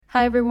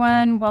Hi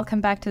everyone,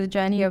 welcome back to the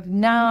Journey of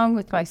Now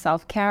with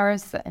myself,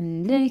 Karis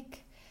and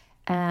Nick.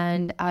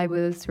 And I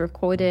was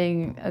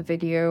recording a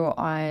video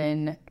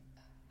on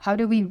how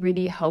do we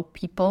really help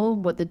people,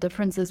 what the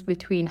difference is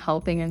between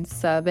helping and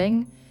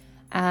serving,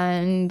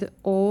 and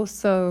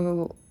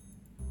also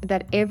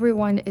that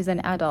everyone is an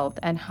adult,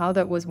 and how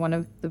that was one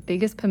of the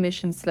biggest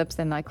permission slips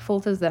and like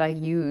filters that I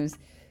use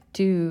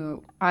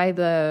to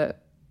either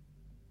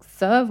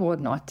serve or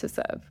not to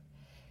serve.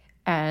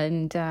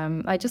 And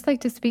I just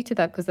like to speak to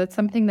that because that's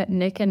something that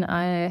Nick and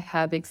I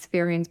have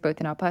experienced both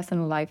in our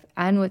personal life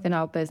and within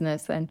our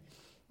business. And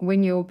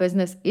when your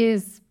business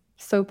is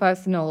so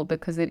personal,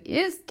 because it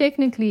is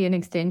technically an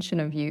extension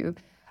of you,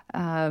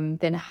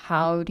 then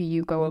how do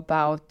you go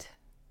about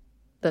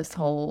this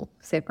whole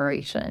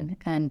separation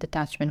and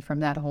detachment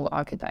from that whole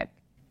archetype?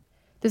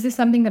 This is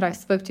something that I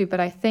spoke to, but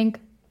I think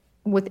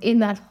within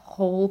that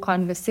whole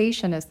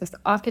conversation is this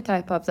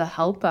archetype of the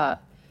helper.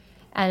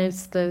 And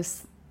it's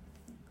this,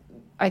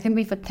 I think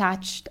we've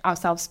attached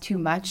ourselves too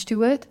much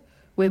to it,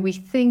 where we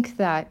think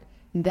that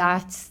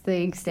that's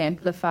the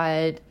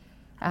exemplified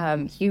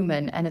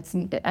human, and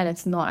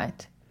it's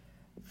not.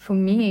 For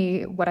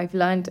me, what I've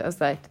learned is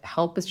that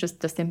help is just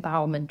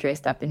disempowerment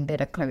dressed up in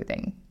better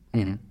clothing.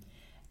 Mm-hmm.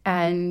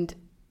 And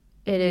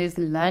it is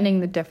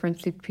learning the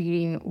difference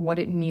between what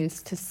it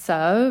means to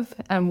serve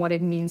and what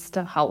it means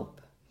to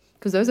help,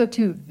 because those are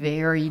two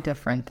very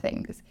different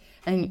things.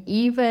 And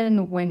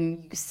even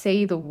when you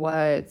say the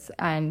words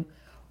and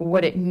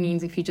what it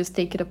means, if you just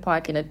take it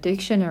apart in a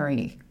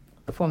dictionary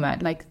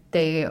format, like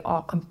they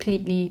are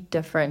completely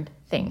different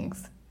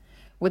things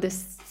with the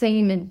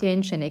same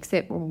intention,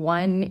 except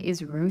one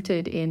is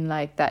rooted in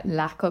like that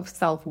lack of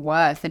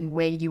self-worth and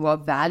where you are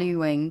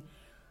valuing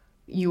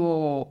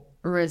your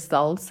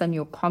results and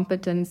your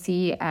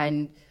competency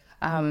and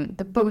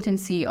the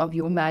potency of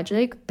your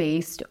magic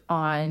based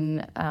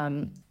on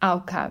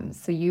outcomes.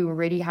 So you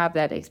already have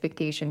that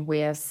expectation,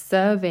 where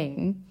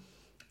serving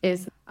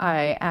is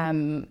I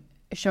am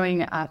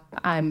showing up,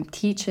 I'm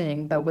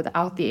teaching, but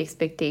without the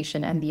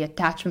expectation and the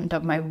attachment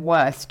of my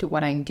worth to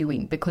what I'm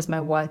doing, because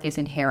my worth is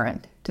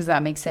inherent. Does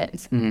that make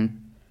sense? Mm-hmm.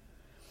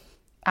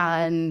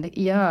 And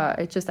yeah,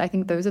 it's just, I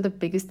think those are the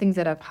biggest things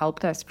that have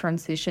helped us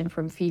transition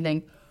from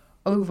feeling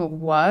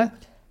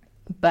overworked,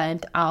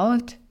 burnt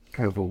out,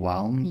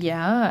 overwhelmed.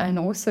 Yeah, and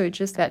also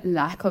just that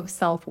lack of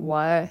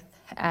self-worth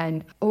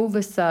and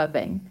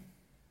over-serving.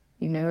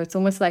 You know, it's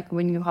almost like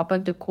when you hop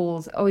onto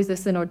calls, oh, is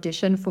this an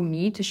audition for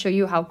me to show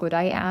you how good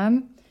I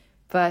am?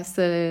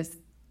 Versus,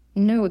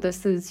 no,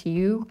 this is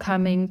you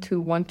coming to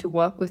want to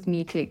work with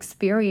me, to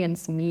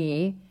experience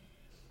me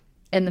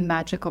in the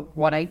magic of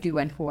what I do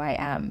and who I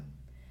am.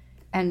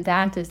 And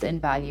that is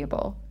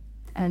invaluable.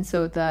 And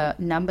so the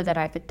number that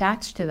I've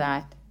attached to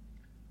that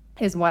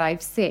is what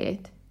I've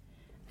said.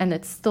 And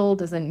it still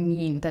doesn't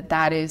mean that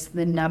that is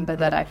the number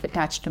that I've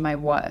attached to my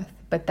worth,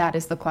 but that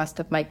is the cost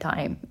of my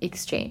time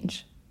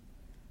exchange.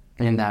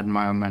 In that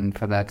moment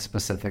for that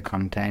specific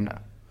container.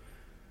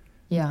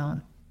 Yeah.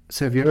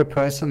 So if you're a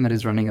person that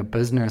is running a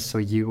business, or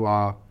you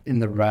are in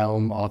the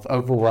realm of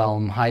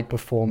overwhelm, high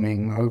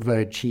performing,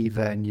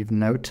 overachiever, and you've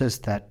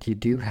noticed that you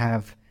do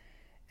have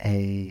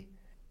a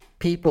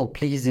people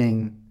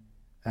pleasing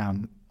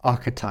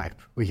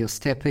archetype where you're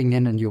stepping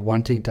in and you're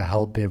wanting to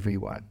help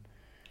everyone.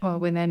 Well,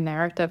 when that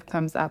narrative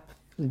comes up.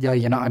 Yeah,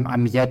 you know,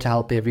 I'm here to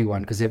help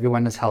everyone because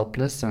everyone is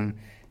helpless and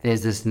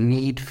there's this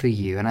need for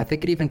you. And I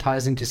think it even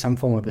ties into some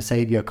form of a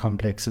savior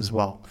complex as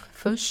well.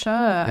 For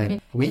sure.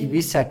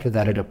 We sat with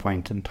that at a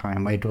point in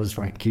time where it was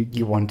like,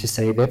 you want to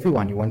save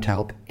everyone. You want to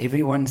help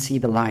everyone see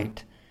the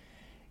light.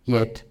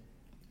 Yet,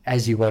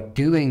 as you are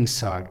doing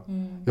so,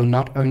 you're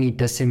not only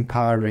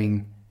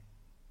disempowering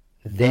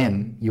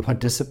them, you are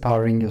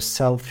disempowering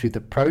yourself through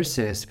the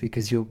process,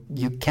 because you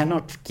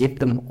cannot give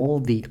them all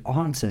the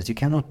answers. You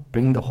cannot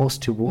bring the horse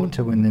to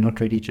water when they're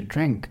not ready to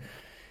drink.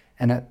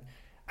 And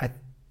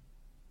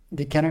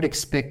they cannot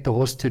expect the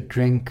horse to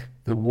drink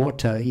the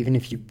water, even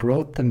if you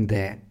brought them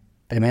there.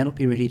 They may not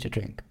be ready to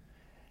drink.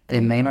 They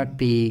may not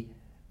be,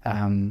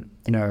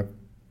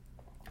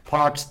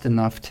 parched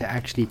enough to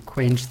actually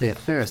quench their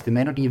thirst. There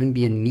may not even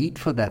be a need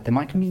for that. They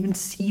might not even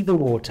see the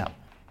water.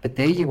 But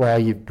there you are,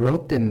 you've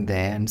brought them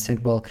there and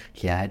said, well,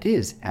 here it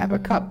is. Have a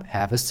cup,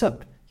 have a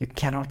sip. You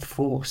cannot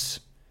force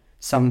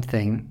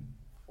something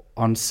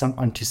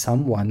onto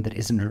someone that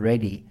isn't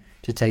ready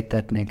to take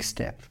that next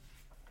step.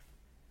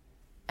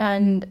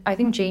 And I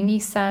think Jamie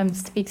Sam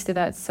speaks to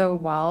that so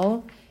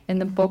well in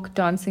the book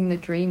Dancing the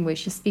Dream, where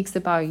she speaks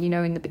about,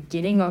 in the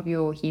beginning of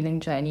your healing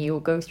journey, you'll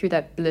go through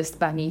that bliss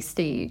bunny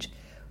stage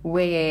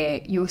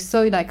where you're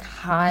so like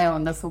high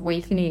on this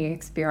awakening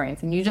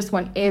experience and you just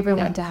want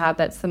everyone to have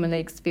that similar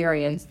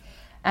experience.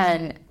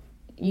 And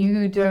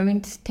you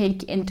don't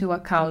take into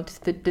account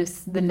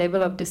the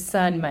level of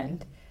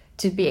discernment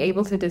to be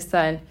able to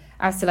discern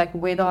as to like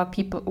whether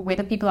people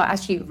are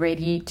actually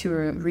ready to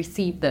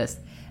receive this.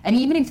 And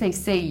even if they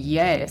say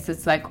yes,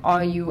 it's like,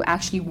 are you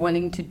actually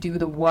willing to do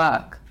the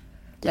work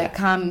that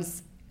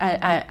comes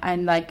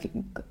and like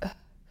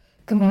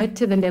commit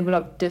to the level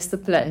of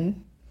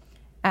discipline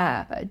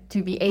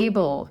to be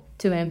able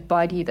to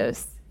embody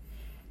this.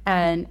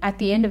 And at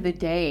the end of the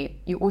day,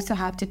 you also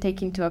have to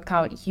take into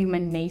account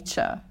human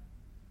nature.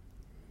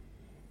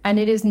 And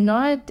it is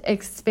not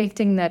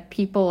expecting that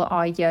people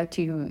are here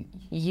to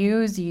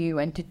use you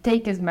and to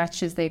take as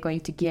much as they're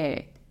going to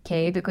get,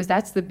 okay? Because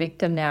that's the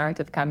victim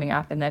narrative coming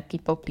up and that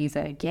people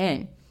pleaser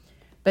again.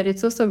 But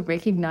it's also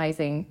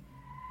recognizing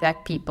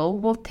that people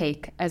will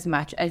take as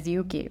much as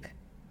you give.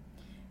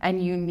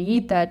 And you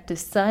need that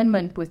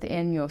discernment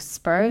within your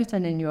spirit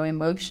and in your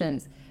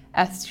emotions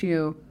as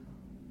to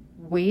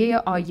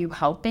where are you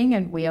helping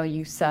and where are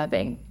you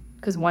serving.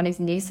 Because one is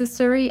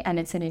necessary and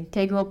it's an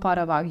integral part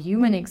of our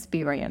human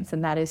experience,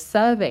 and that is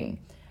serving.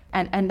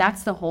 And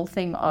that's the whole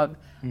thing of,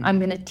 I'm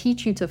going to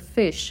teach you to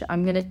fish.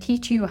 I'm going to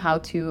teach you how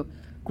to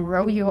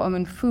grow your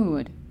own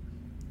food.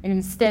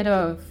 Instead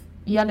of,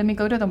 let me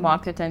go to the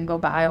market and go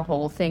buy a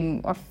whole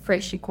thing of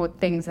freshly caught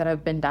things that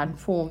have been done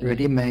for me.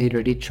 Ready made,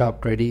 ready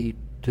chopped, ready,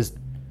 just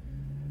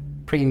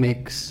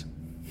pre-mix.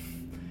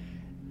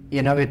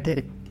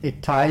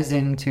 It ties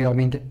into,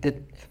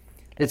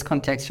 let's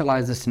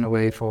contextualize this in a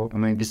way for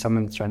maybe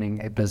someone that's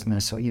running a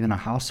business or even a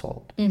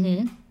household.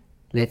 Mm-hmm.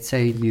 Let's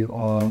say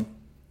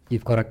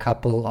you've got a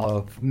couple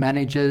of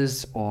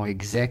managers or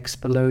execs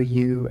below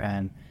you,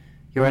 and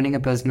you're running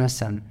a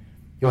business and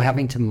you're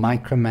having to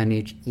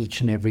micromanage each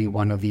and every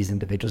one of these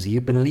individuals.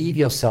 You believe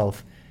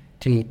yourself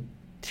to need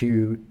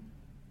to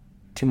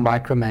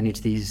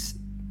micromanage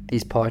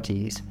these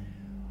parties.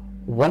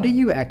 What are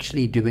you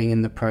actually doing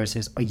in the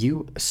process? Are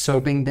you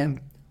serving them?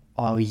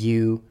 Are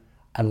you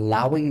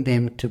allowing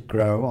them to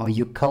grow? Are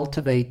you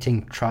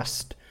cultivating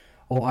trust?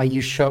 Or are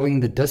you showing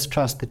the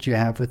distrust that you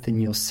have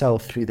within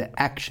yourself through the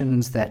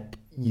actions that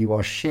you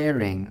are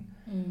sharing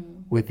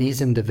with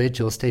these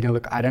individuals, stating,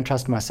 look, I don't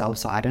trust myself,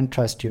 so I don't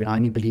trust you, and I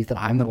only believe that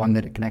I'm the one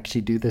that can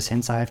actually do this,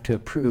 hence I have to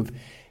approve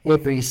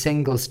every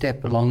single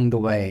step along the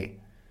way.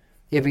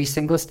 Every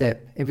single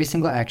step, every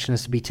single action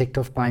has to be ticked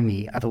off by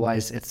me,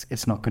 otherwise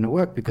it's not going to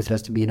work, because it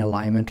has to be in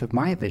alignment with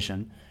my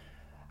vision.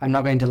 I'm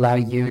not going to allow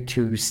you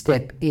to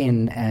step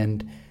in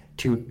and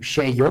to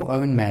share your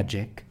own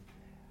magic.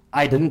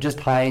 I didn't just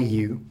hire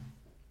you,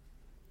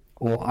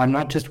 or I'm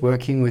not just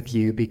working with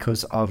you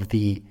because of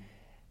the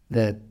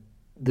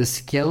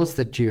skills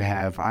that you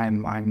have.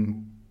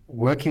 I'm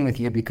working with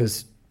you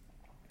because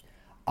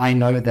I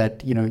know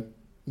that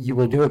you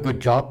will do a good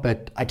job,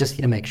 but I just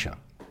need to make sure.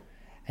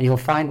 And you'll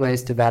find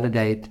ways to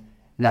validate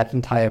that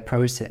entire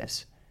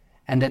process.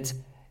 And it's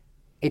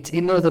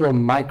in those little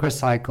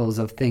microcycles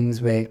of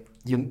things where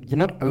you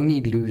not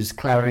only lose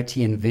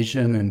clarity and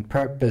vision and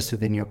purpose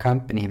within your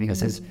company, because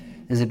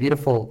there's a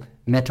beautiful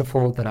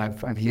metaphor that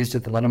I've used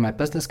with a lot of my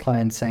business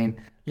clients, saying,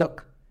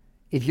 look,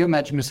 if you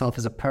imagine yourself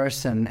as a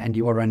person and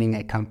you are running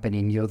a company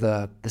and you're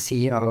the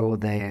CEO or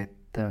the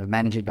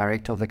managing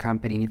director of the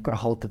company and you've got a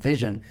whole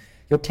division,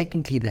 you're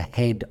technically the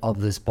head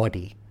of this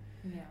body.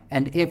 Yeah.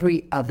 And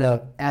every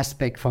other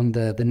aspect from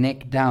the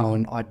neck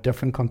down are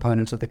different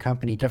components of the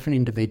company. Different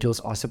individuals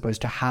are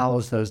supposed to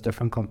house those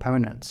different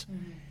components.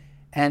 Mm-hmm.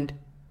 And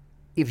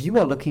if you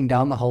are looking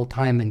down the whole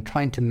time and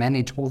trying to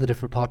manage all the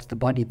different parts of the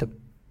body,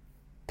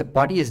 the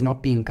body is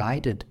not being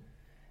guided.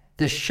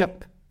 The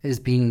ship is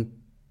being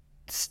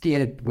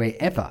steered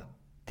wherever.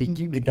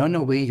 You don't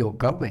know where you're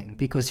going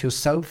because you're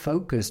so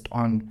focused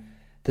on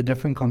the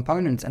different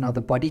components, and how the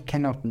body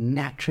cannot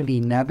naturally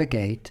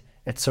navigate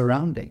its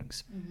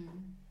surroundings. Mm-hmm.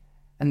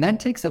 And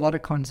that takes a lot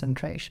of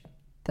concentration.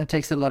 That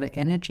takes a lot of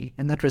energy,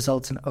 and that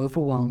results in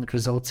overwhelm. It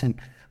results in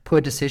poor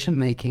decision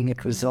making.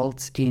 It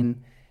results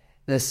in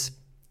this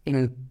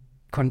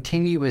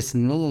continuous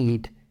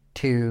need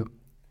to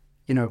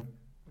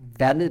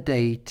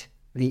validate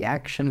the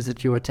actions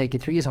that you are taking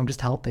through. Yes, I'm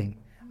just helping.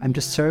 I'm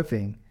just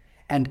serving.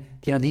 And,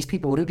 these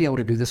people wouldn't be able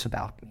to do this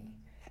without me.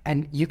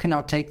 And you can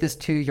now take this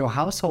to your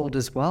household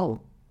as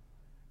well,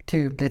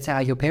 to, let's say, how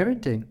you're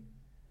parenting.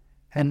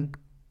 And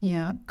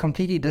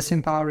completely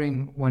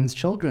disempowering one's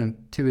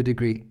children to a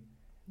degree.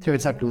 So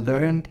it's like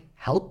learned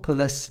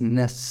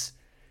helplessness.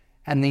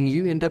 And then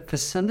you end up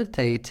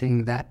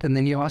facilitating that. And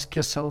then you ask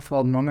yourself,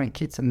 well, my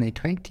kids in their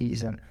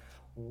 20s, and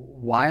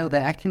why are they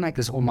acting like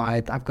this? Or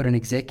I've got an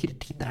executive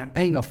team that I'm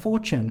paying a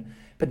fortune,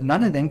 but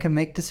none of them can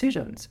make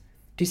decisions.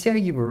 Do you see how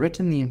you've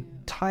written the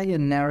entire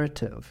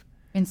narrative?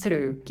 Instead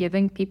of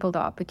giving people the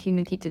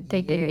opportunity to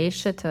take the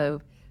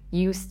initiative,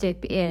 you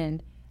step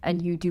in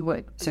and you do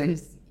it. So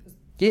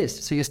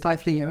you're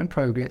stifling your own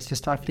progress, you're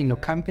stifling your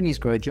company's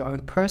growth, your own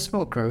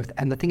personal growth,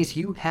 and the thing is,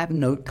 you have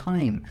no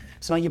time.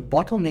 So now you're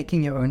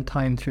bottlenecking your own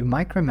time through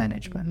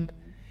micromanagement. Mm-hmm.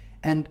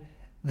 And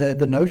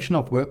the notion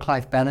of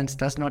work-life balance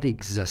does not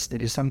exist.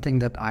 It is something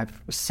that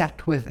I've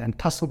sat with and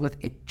tussled with.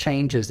 It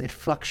changes, it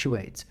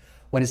fluctuates.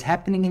 What is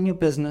happening in your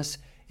business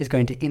is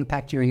going to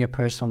impact you in your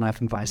personal life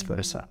and vice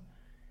versa.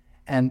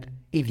 And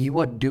if you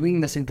are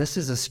doing this, and this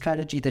is a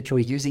strategy that you're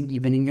using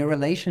even in your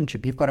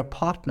relationship, you've got a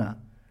partner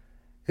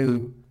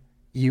who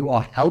you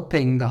are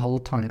helping the whole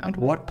time. At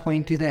what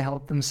point do they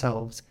help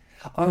themselves?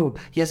 Oh,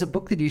 here's a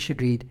book that you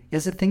should read.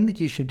 Here's a thing that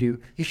you should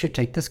do. You should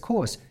take this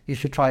course. You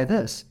should try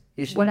this.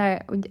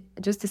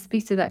 Just to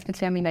speak to that,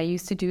 I mean, I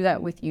used to do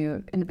that with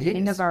you in the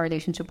beginning of our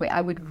relationship, where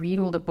I would read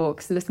all the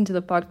books, listen to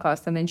the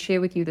podcast, and then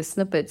share with you the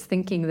snippets,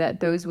 thinking that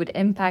those would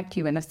impact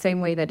you in the same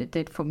way that it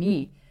did for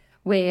me.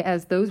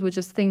 Whereas those were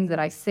just things that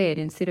I said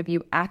instead of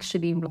you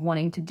actually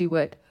wanting to do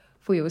it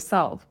for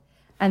yourself.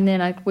 And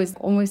then it was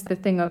almost the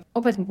thing of,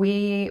 oh, but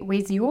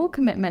where's your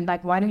commitment?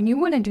 Like, why don't you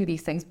want to do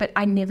these things? But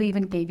I never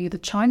even gave you the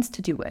chance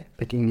to do it.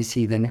 But you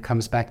see, then it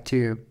comes back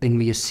to, then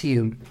we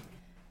assume.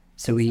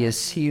 So we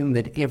assume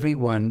that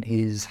everyone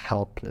is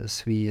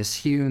helpless. We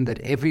assume that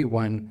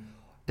everyone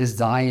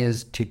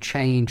desires to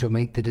change or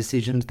make the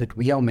decisions that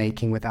we are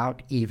making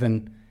without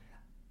even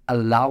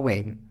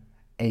allowing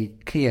a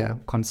clear,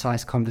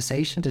 concise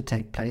conversation to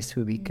take place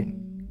where we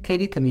can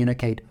clearly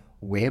communicate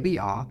where we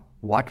are,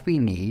 what we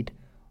need,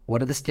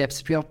 what are the steps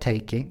that we are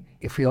taking,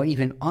 if we are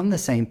even on the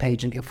same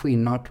page, and if we're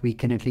not, we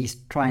can at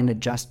least try and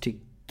adjust to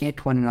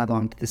get one another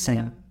onto the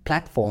same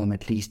platform,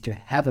 at least to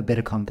have a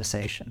better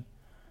conversation.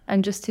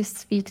 And just to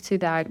speak to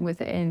that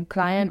within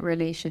client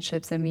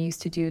relationships, and we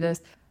used to do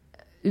this,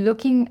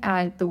 looking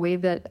at the way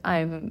that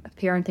I'm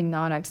parenting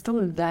now, and I'm still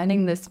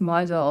learning this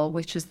model,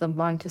 which is the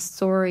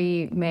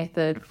Montessori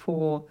method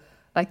for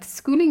like the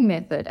schooling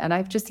method. And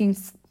I've just seen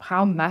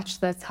how much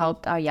that's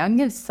helped our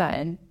youngest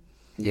son.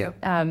 Yeah.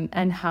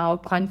 And how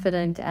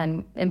confident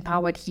and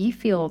empowered he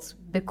feels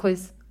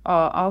because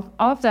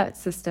of that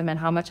system, and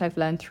how much I've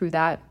learned through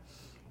that,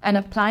 and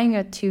applying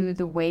it to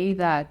the way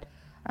that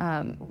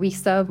we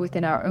serve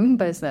within our own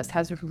business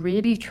has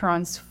really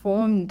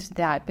transformed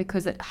that,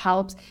 because it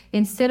helps,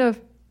 instead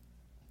of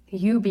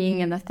you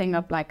being in the thing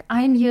of like,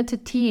 I'm here to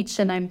teach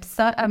and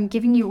I'm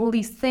giving you all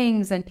these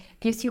things, and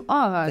yes, you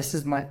are. This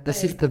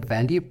is the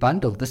value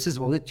bundle. This is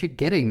all that you're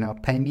getting. Now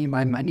pay me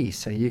my money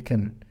so you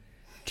can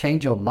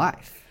change your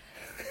life.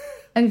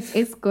 And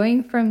it's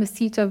going from the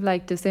seat of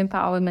like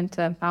disempowerment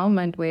to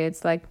empowerment, where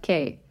it's like,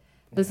 okay,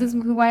 this is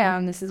who I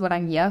am, this is what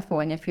I'm here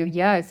for, and if you're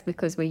here, it's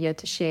because we're here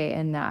to share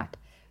in that.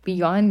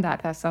 Beyond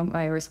that, that's not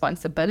my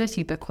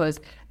responsibility,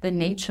 because the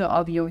nature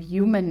of your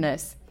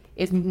humanness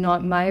is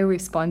not my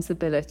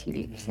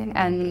responsibility.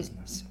 And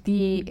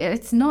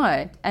it's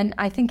not. And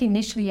I think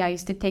initially I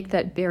used to take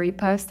that very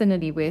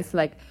personally, with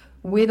like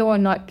whether or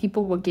not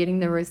people were getting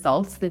the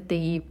results that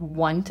they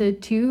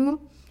wanted to.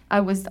 I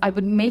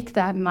would make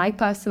that my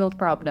personal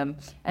problem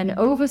and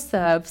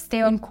overserve, stay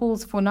on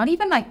calls for not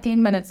even like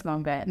 10 minutes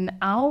longer, an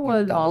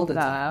hour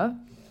longer,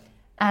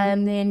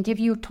 and then give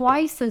you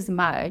twice as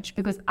much,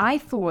 because I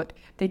thought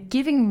that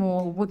giving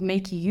more would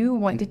make you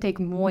want to take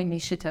more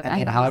initiative.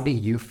 And how do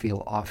you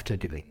feel after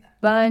doing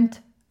that? Burnt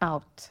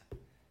out.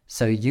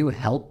 So you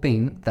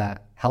helping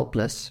the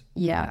helpless.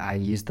 Yeah. I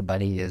use the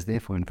bunny ears there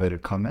for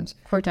inverted commas.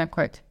 Quote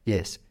unquote.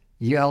 Yes.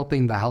 You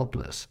helping the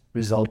helpless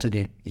resulted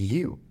in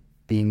you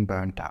being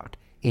burnt out,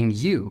 in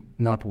you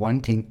not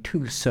wanting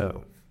to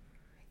serve,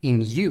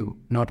 in you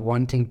not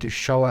wanting to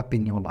show up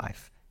in your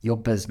life, your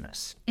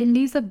business. It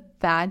leaves a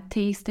bad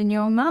taste in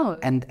your mouth.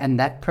 And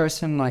that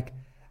person, like,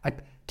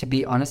 to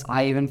be honest,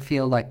 I even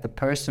feel like the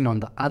person on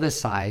the other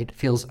side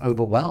feels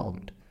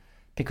overwhelmed,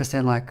 because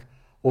they're like,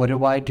 what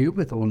do I do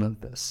with all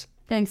of this?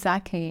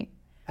 Exactly.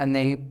 And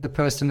the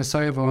person is so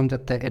overwhelmed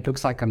that it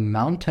looks like a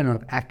mountain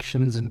of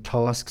actions and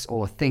tasks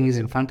or things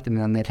in front of them,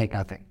 and they take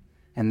nothing.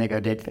 And they go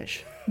dead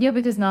fish. Yeah,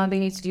 because now they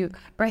need to do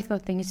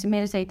breathwork, they need to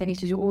meditate, they need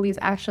to do all these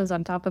actions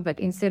on top of it,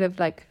 instead of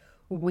like,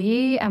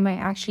 where am I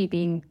actually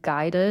being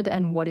guided,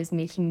 and what is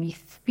making me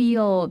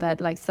feel that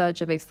like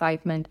surge of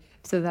excitement,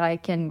 so that I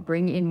can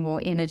bring in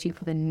more energy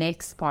for the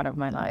next part of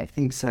my life.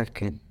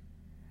 Exactly.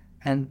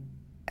 And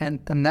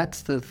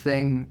that's the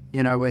thing,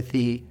 you know, with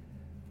the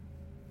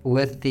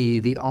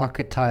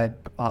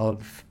archetype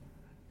of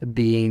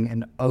being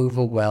an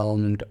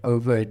overwhelmed,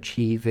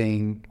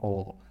 overachieving,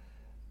 or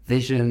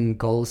vision,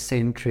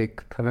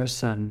 goal-centric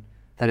person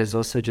that is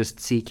also just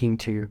seeking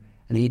to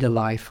lead a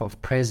life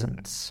of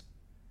presence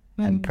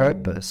and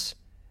purpose,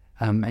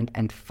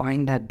 and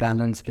find that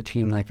balance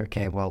between like,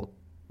 okay, well,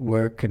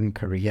 work and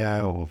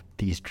career, or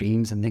these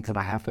dreams and things that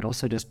I have, but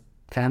also just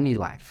family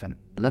life and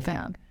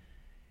living.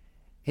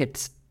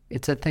 It's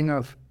a thing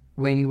of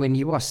when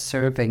you are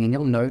serving, and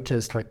you'll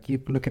notice, like,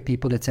 you look at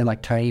people that say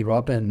like Tony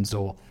Robbins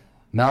or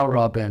Mel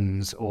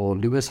Robbins or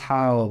Lewis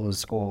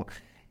Howes or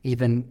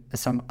even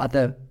some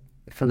other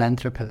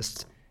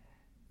philanthropists,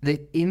 the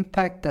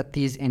impact that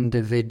these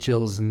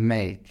individuals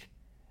make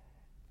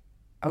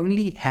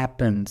only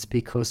happens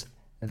because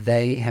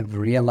they have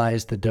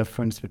realized the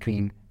difference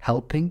between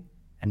helping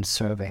and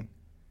serving.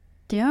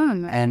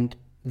 Yeah. And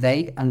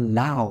they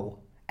allow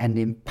and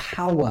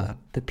empower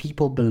the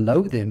people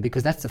below them,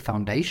 because that's the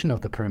foundation of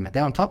the pyramid.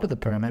 They're on top of the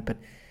pyramid, but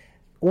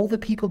all the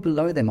people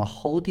below them are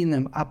holding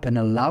them up and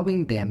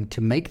allowing them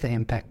to make the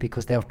impact,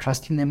 because they are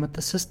trusting them with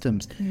the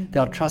systems. They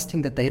are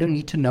trusting that they don't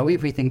need to know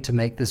everything to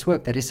make this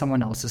work. That is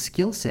someone else's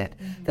skill set.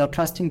 They are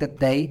trusting that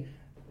they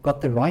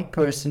got the right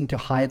person to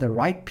hire the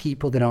right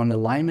people that are in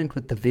alignment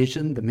with the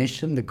vision, the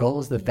mission, the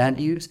goals, the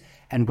values,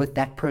 and with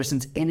that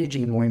person's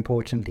energy, more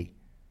importantly.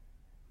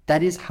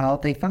 That is how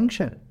they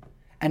function.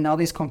 And now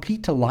there's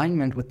complete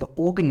alignment with the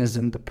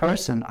organism, the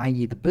person,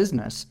 i.e. the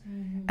business,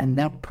 and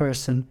that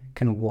person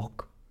can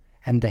walk.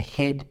 And the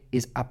head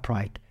is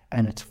upright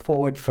and it's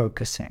forward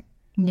focusing.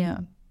 Yeah.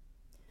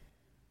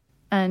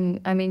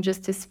 And I mean,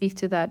 just to speak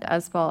to that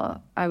as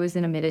well, I was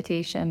in a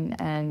meditation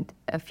and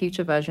a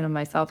future version of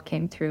myself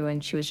came through,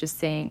 and she was just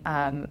saying,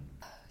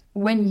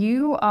 when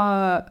you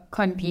are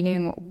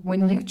convening,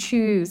 when you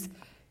choose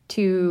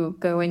to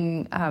go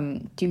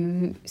and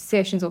do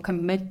sessions or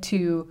commit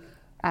to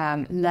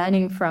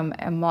learning from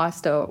a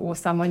master or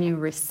someone you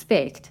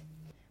respect,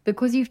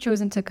 because you've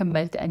chosen to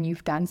commit and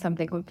you've done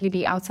something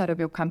completely outside of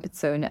your comfort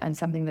zone and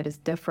something that is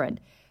different,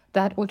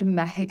 that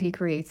automatically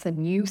creates a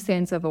new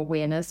sense of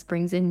awareness,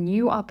 brings in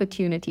new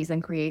opportunities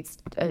and creates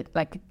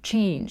like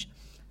change.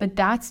 But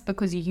that's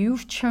because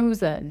you've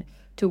chosen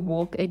to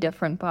walk a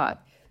different path.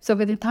 So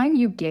by the time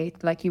you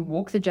get, like, you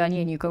walk the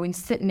journey and you go and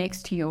sit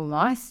next to your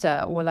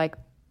master, or like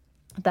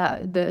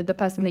the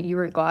person that you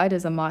regard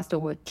as a master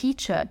or a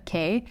teacher,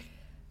 okay,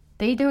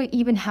 they don't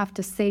even have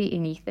to say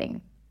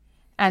anything.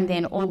 And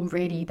then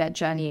already that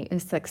journey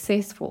is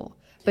successful.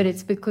 But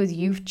it's because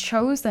you've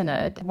chosen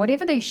it.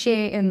 Whatever they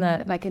share in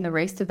the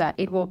rest of that,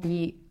 it will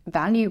be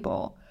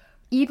valuable.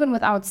 Even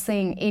without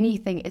saying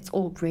anything, it's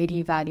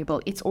already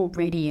valuable. It's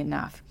already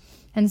enough.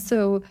 And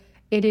so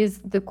it is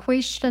the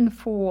question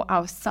for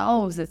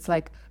ourselves. It's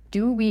like,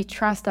 do we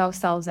trust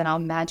ourselves and our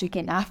magic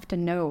enough to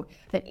know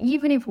that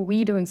even if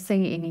we don't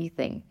say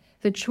anything,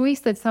 the choice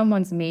that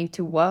someone's made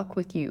to work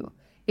with you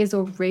is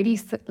already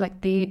like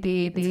they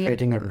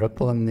creating a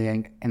ripple in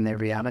their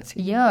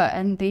reality. Yeah,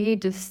 and their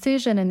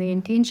decision and their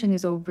intention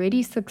is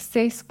already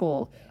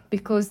successful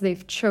because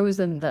they've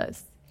chosen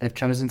this. They've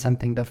chosen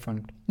something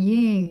different.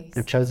 Yes.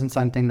 They've chosen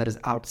something that is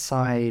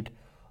outside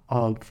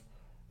of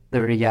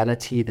the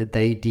reality that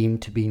they deem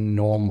to be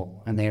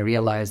normal, and they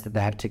realize that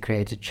they have to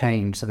create a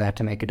change, so they have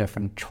to make a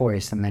different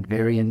choice, and that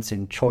variance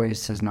in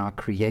choice has now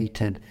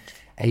created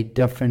a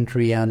different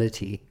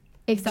reality.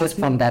 Exactly. Just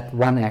from that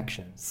one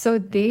action. So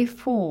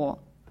therefore,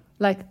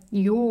 like,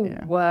 your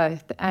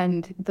worth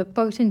and the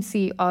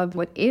potency of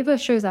whatever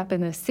shows up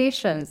in the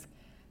sessions,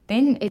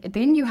 then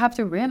you have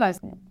to realize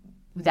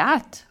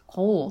that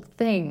whole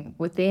thing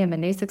with them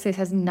and their success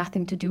has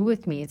nothing to do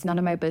with me. It's none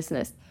of my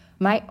business.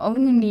 My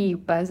only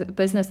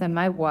business and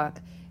my work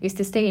is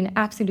to stay in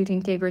absolute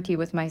integrity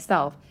with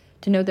myself,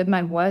 to know that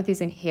my worth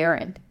is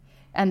inherent,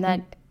 and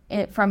that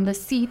from the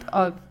seat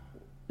of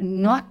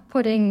not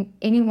putting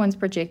anyone's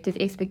projected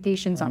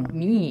expectations on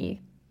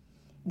me,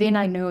 then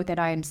I know that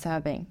I am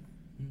serving.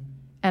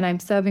 And I'm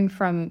serving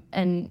from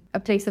a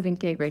place of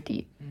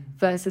integrity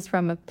versus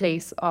from a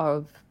place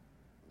of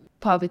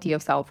poverty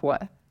of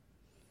self-worth.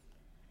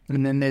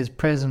 And then there's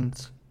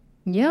presence.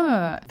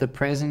 Yeah. The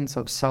presence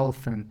of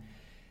self and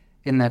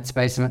in that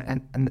space.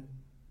 And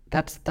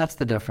that's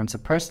the difference. A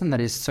person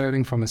that is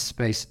serving from a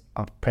space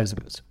of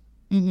presence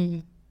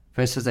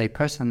versus a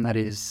person that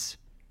is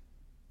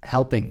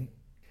helping.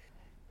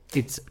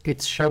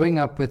 It's showing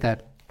up with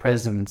that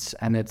presence,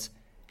 and it's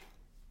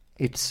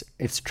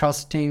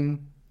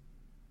trusting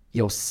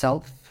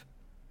yourself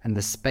and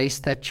the space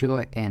that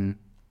you're in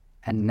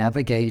and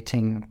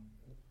navigating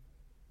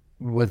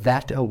with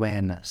that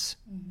awareness,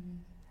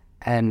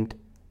 and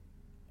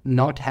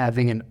not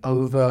having an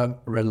over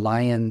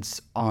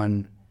reliance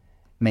on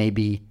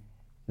maybe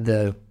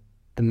the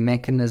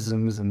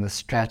mechanisms and the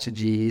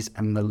strategies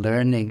and the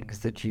learnings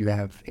that you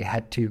have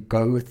had to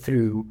go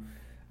through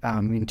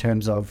in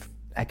terms of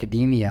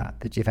academia,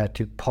 that you've had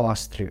to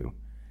pass through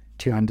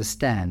to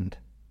understand.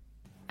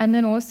 And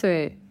then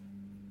also,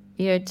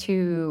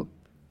 to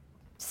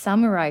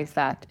summarize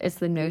that is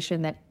the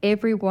notion that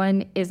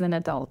everyone is an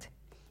adult.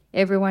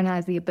 Everyone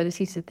has the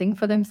ability to think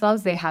for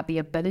themselves. They have the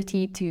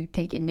ability to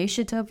take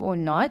initiative or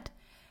not.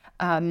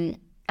 And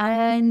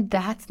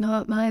that's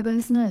not my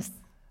business.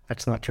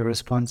 That's not your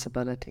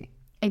responsibility.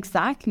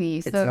 Exactly.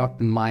 It's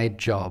not my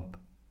job,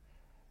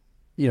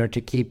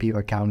 to keep you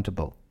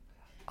accountable.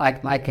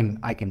 I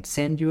can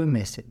send you a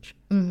message.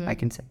 I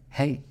can say,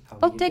 hey,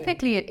 well,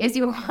 technically it is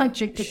your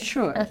object.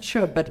 Sure,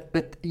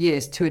 but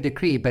yes, to a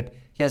degree. But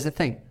here's the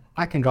thing.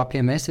 I can drop you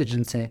a message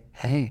and say,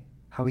 hey,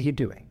 how are you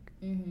doing?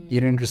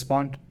 You didn't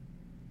respond.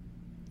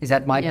 Is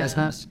that my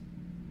business?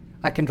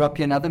 I can drop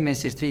you another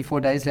message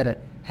 3-4 days later.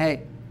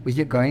 Hey, were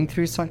you going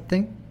through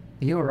something?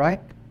 Are you all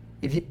right?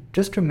 If you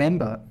just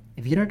remember,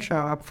 if you don't show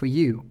up for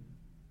you,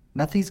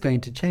 nothing's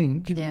going to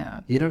change.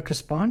 Yeah. You don't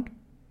respond.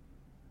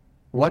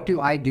 What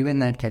do I do in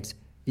that case?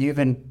 You've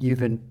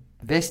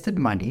invested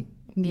money.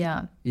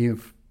 Yeah.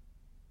 You've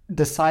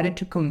decided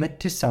to commit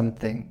to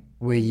something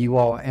where you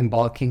are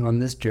embarking on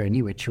this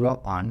journey, which you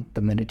are on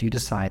the minute you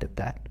decided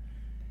that.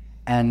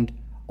 And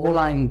all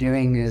I'm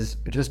doing is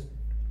just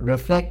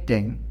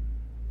reflecting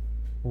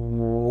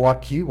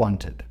what you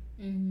wanted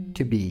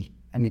to be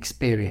an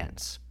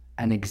experience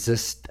and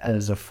exist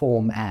as a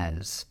form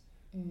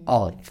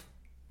of.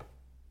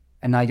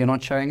 And now you're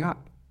not showing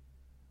up.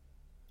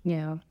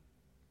 Yeah.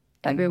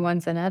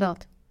 Everyone's an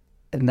adult.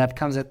 And that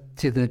comes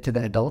to the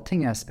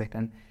adulting aspect.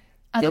 And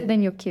other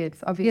than your kids,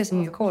 obviously.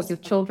 Yes, of course. Your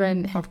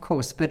children. Of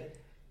course. But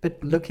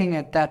But looking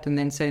at that and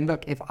then saying,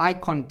 look, if I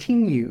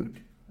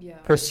continued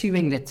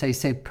pursuing, let's say,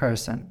 said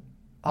person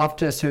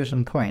after a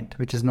certain point,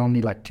 which is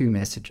normally like 2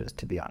 messages,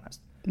 to be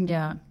honest.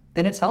 Yeah.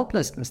 Then it's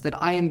helplessness,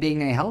 that I am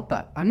being a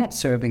helper. I'm not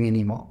serving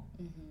anymore.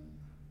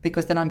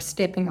 Because then I'm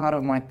stepping out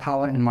of my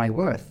power and my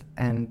worth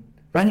and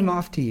running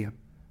after you.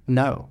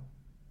 No.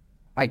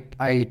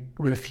 I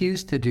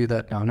refuse to do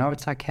that now. No,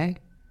 it's okay.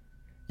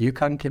 You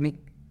come to me.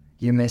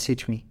 You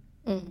message me.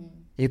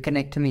 You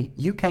connect to me.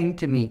 You came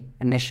to me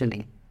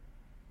initially.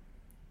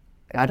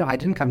 I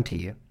didn't come to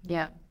you.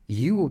 Yeah.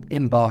 You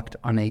embarked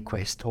on a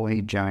quest or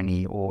a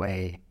journey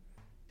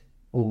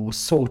or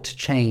sought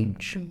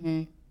change.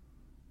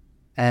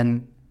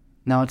 And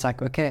now it's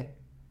like, okay,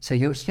 so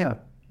you're here.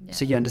 Yeah.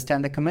 So you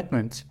understand the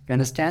commitment. You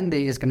understand there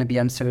is going to be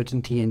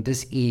uncertainty and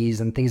dis-ease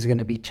and things are going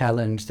to be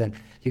challenged and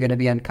you're going to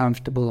be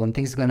uncomfortable and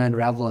things are going to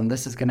unravel and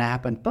this is going to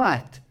happen.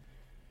 But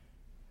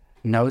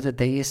know that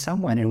there is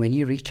someone, and when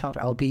you reach out,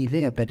 I'll be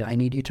there, but I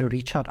need you to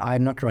reach out.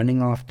 I'm not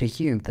running after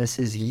you. This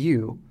is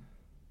you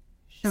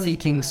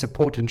seeking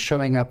support and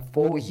showing up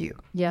for you.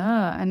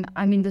 Yeah. And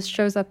I mean, this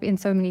shows up in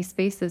so many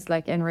spaces,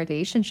 like in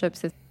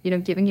relationships, is,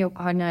 giving your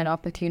partner an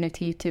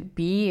opportunity to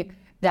be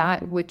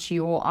that which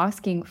you're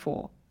asking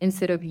for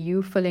instead of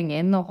you filling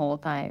in the whole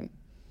time.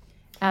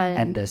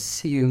 And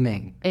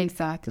assuming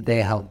exactly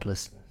their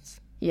helplessness.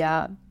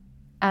 Yeah.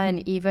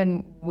 And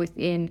even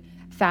within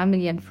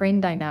family and friend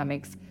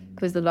dynamics,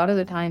 because a lot of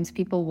the times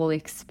people will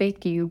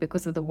expect you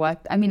because of the work.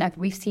 I mean,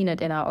 we've seen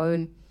it in our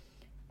own,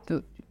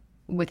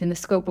 within the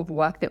scope of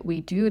work that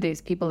we do,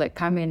 there's people that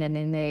come in and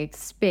then they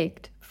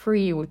expect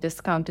free or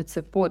discounted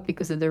support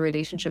because of the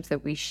relationships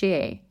that we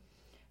share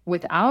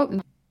without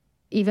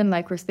even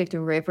like respect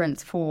or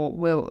reverence for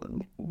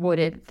what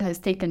it has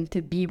taken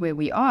to be where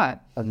we are.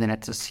 And then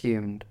it's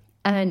assumed.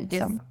 And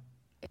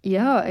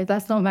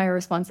that's not my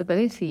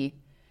responsibility.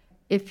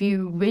 If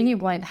you really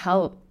want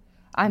help,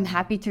 I'm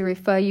happy to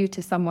refer you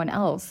to someone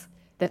else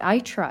that I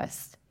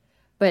trust.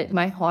 But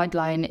my hard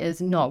line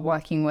is not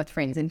working with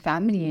friends and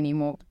family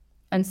anymore.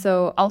 And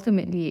so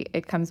ultimately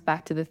it comes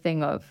back to the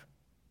thing of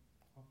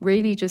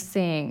really just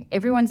saying,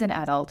 everyone's an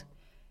adult.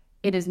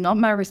 It is not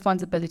my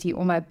responsibility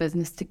or my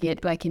business to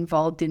get like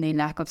involved in their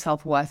lack of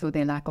self-worth or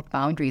their lack of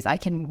boundaries. I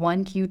can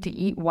want you to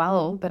eat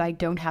well, but I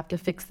don't have to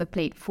fix the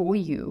plate for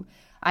you.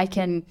 I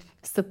can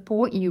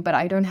support you, but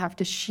I don't have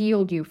to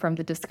shield you from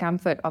the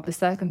discomfort of the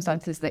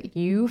circumstances that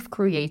you've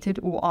created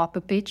or are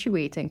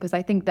perpetuating. Because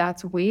I think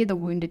that's where the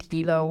wounded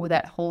healer or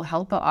that whole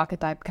helper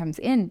archetype comes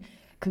in.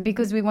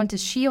 Because we want to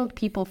shield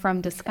people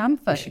from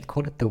discomfort. I should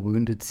call it the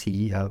wounded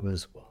CEO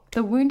as well.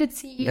 The wounded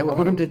CEO, yeah,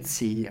 wounded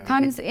CEO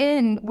comes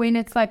in when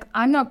it's like,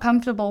 I'm not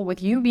comfortable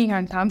with you being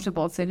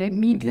uncomfortable, so let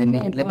me do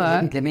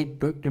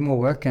more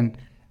work and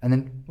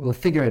then we'll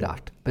figure it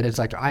out. But it's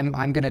like, I'm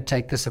going to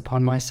take this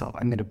upon myself.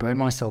 I'm going to burn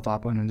myself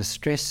up. I'm going to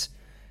stress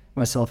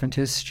myself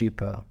into a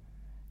stupor.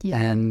 Yeah.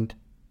 And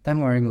don't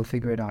worry, we'll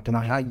figure it out.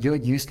 And you're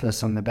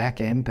useless on the back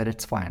end, but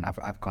it's fine.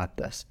 I've got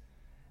this.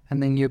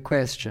 And then your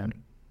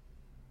question.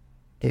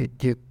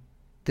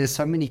 There's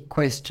so many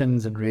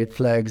questions and red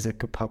flags that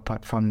could pop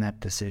up from that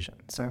decision.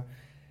 So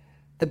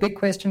the big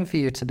question for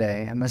you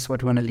today, and this is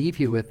what I want to leave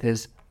you with,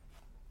 is,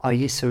 are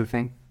you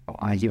serving or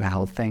are you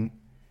helping?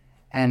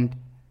 And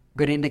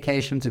good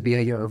indications would be,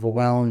 are you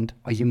overwhelmed?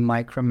 Are you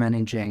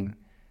micromanaging?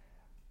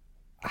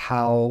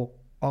 How,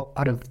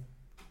 out of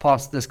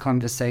past this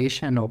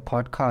conversation or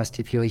podcast,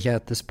 if you're here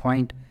at this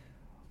point,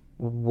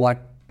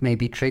 what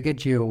maybe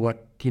triggered you or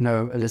what,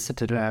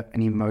 elicited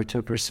an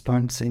emotive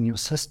response in your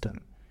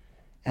system?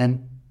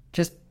 And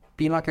just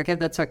be like, okay,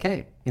 that's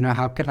okay.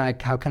 How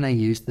can I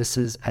use this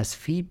as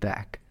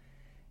feedback?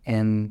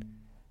 And,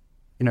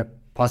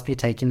 possibly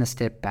taking a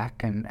step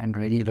back and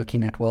really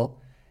looking at, well,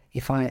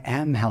 if I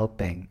am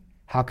helping,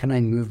 how can I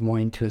move more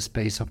into a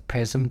space of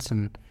presence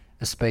and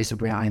a space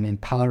of where I'm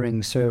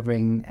empowering,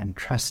 serving, and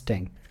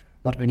trusting,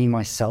 not only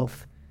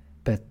myself,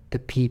 but the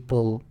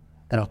people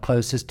that are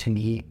closest to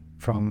me,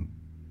 from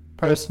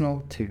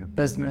personal to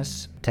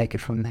business, take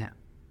it from there.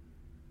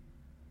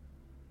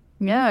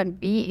 Yeah, and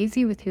be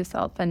easy with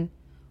yourself, and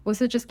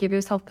also just give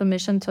yourself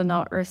permission to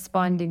not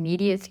respond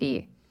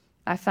immediately.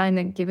 I find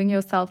that giving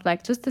yourself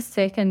like just a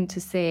second to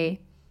say,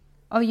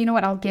 oh, you know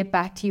what, I'll get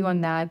back to you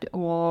on that,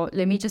 or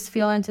let me just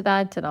feel into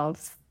that and I'll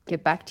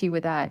get back to you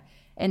with that.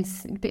 And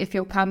if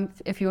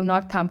you're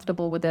not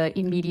comfortable with the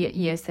immediate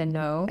yes and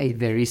no. A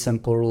very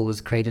simple rule is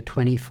create a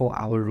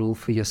 24-hour rule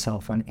for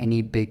yourself on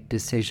any big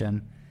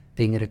decision,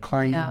 being it a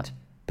client,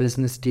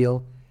 business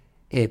deal.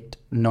 It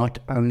not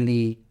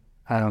only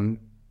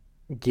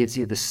gives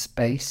you the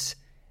space,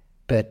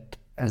 but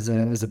as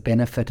a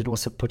benefit, it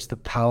also puts the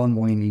power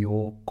more in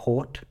your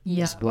court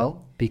as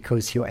well,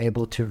 because you're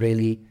able to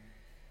really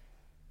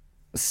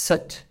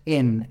sit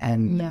in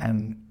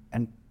and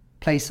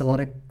place a lot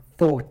of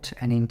thought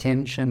and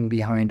intention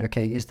behind,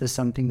 okay, is this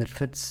something that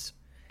fits?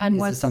 And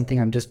is this something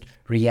I'm just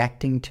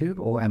reacting to,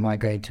 or am I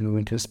going to move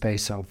into a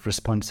space of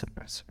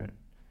responsiveness?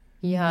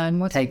 Yeah,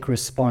 and take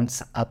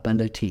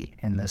responsibility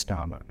in this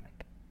moment.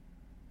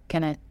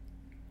 Can I?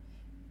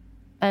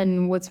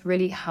 And what's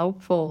really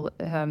helpful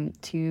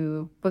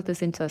to put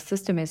this into a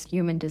system is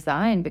human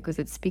design, because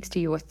it speaks to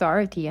your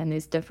authority, and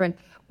there's different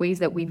ways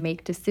that we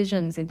make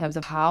decisions in terms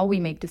of how we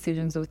make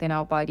decisions within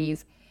our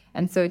bodies.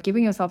 And so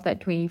giving yourself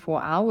that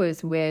 24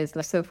 hours, whereas,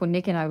 so for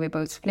Nick and I, we're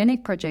both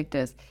clinic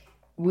projectors,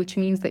 which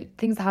means that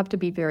things have to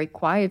be very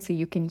quiet so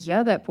you can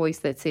hear that voice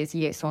that says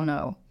yes or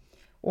no.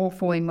 Or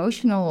for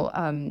emotional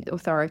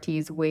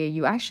authorities, where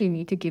you actually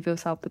need to give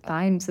yourself the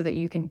time so that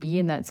you can be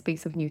in that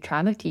space of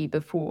neutrality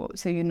before.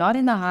 So you're not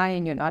in the high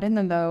and you're not in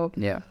the low.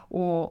 Yeah.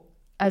 Or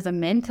as a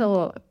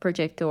mental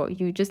projector,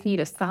 you just need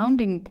a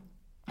sounding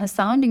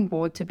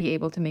board to be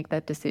able to make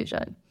that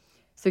decision.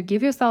 So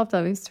give yourself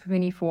those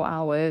 24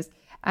 hours.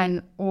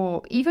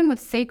 Or even with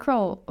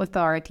sacral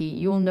authority,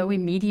 you'll know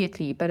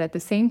immediately, but at the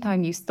same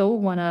time, you still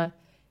want to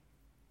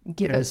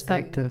give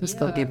perspective.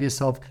 Still give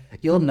yourself,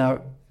 you'll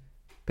know,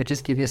 but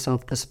just give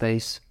yourself the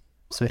space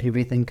so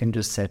everything can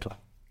just settle.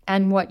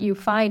 And what you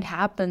find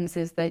happens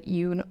is that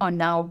you are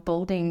now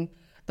building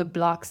the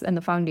blocks and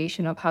the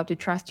foundation of how to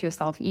trust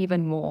yourself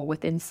even more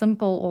within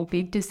simple or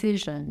big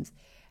decisions.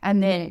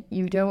 And then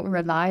you don't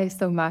rely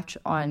so much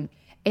on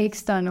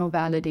external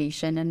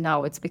validation, and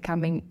now it's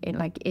becoming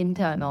like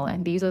internal,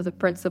 and these are the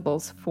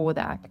principles for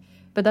that.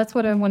 But that's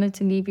what I wanted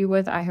to leave you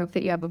with. I hope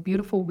that you have a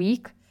beautiful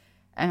week,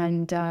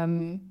 and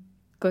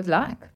good luck.